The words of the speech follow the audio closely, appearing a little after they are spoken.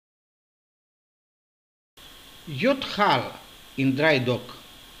Yacht hull in dry dock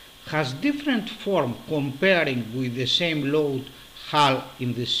has different form comparing with the same load hull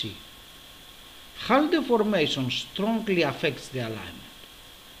in the sea. Hull deformation strongly affects the alignment.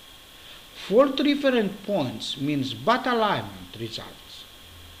 Fault reference points means bad alignment results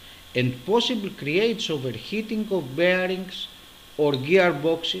and possibly creates overheating of bearings or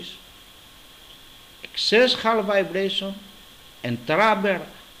gearboxes, excess hull vibration, and rubber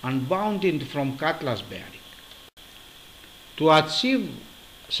unbounded from cutlass bearing. To achieve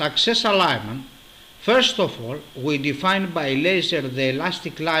success alignment, first of all, we define by laser the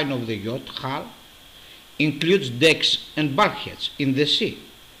elastic line of the yacht hull, includes decks and bulkheads in the sea,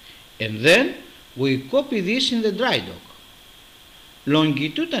 and then we copy this in the dry dock.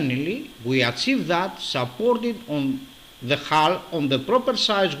 Longitudinally, we achieve that supported on the hull on the proper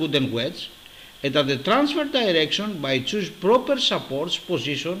size wooden wedge and at the transfer direction by choose proper supports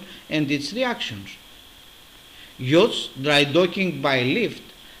position and its reactions. Yachts dry docking by lift,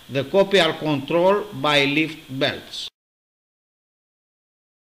 the copy are controlled by lift belts.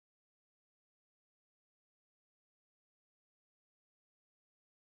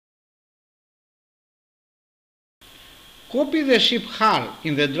 Copy the ship hull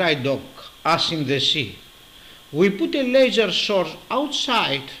in the dry dock as in the sea. We put a laser source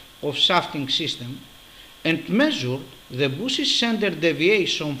outside of shafting system and measure the bush's center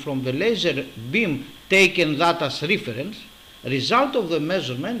deviation from the laser beam taken that as reference. Result of the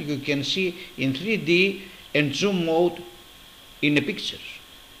measurement you can see in 3D and zoom mode in a picture.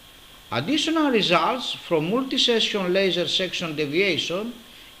 Additional results from multi-session laser section deviation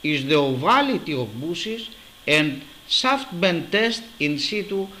is the ovality of bushes and shaft bend test in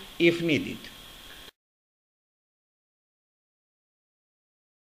situ if needed.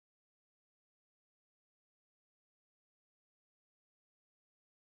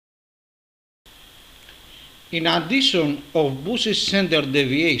 In addition of bush's center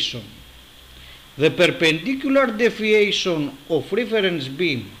deviation, the perpendicular deviation of reference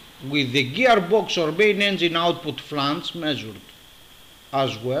beam with the gearbox or main engine output flange measured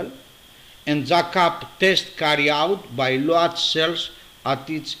as well, and jack-up test carried out by load cells at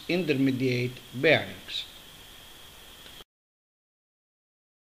its intermediate bearings.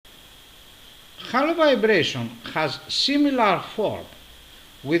 Hull vibration has similar form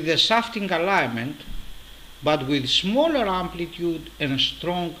with the shafting alignment, but with smaller amplitude and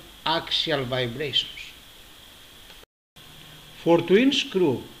strong axial vibrations. For twin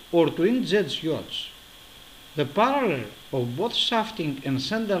screw or twin jet yachts, the parallel of both shafting and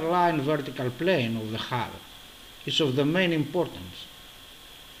center line vertical plane of the hull is of the main importance.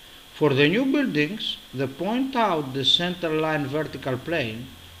 For the new buildings, the point out the center line vertical plane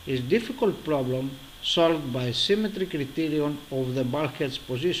is difficult problem solved by symmetry criterion of the bulkhead's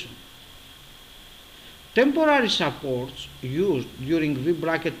position. Temporary supports used during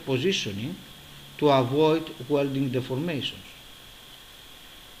V-bracket positioning to avoid welding deformations.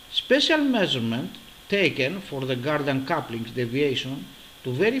 Special measurement taken for the guardian couplings deviation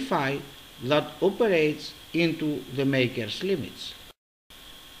to verify that operates into the maker's limits.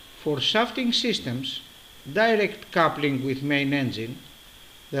 For shafting systems, direct coupling with main engine,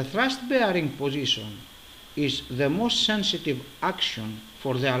 the thrust bearing position is the most sensitive action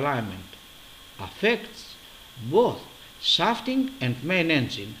for the alignment. Affects both shafting and main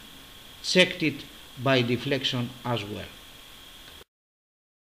engine, checked it by deflection as well.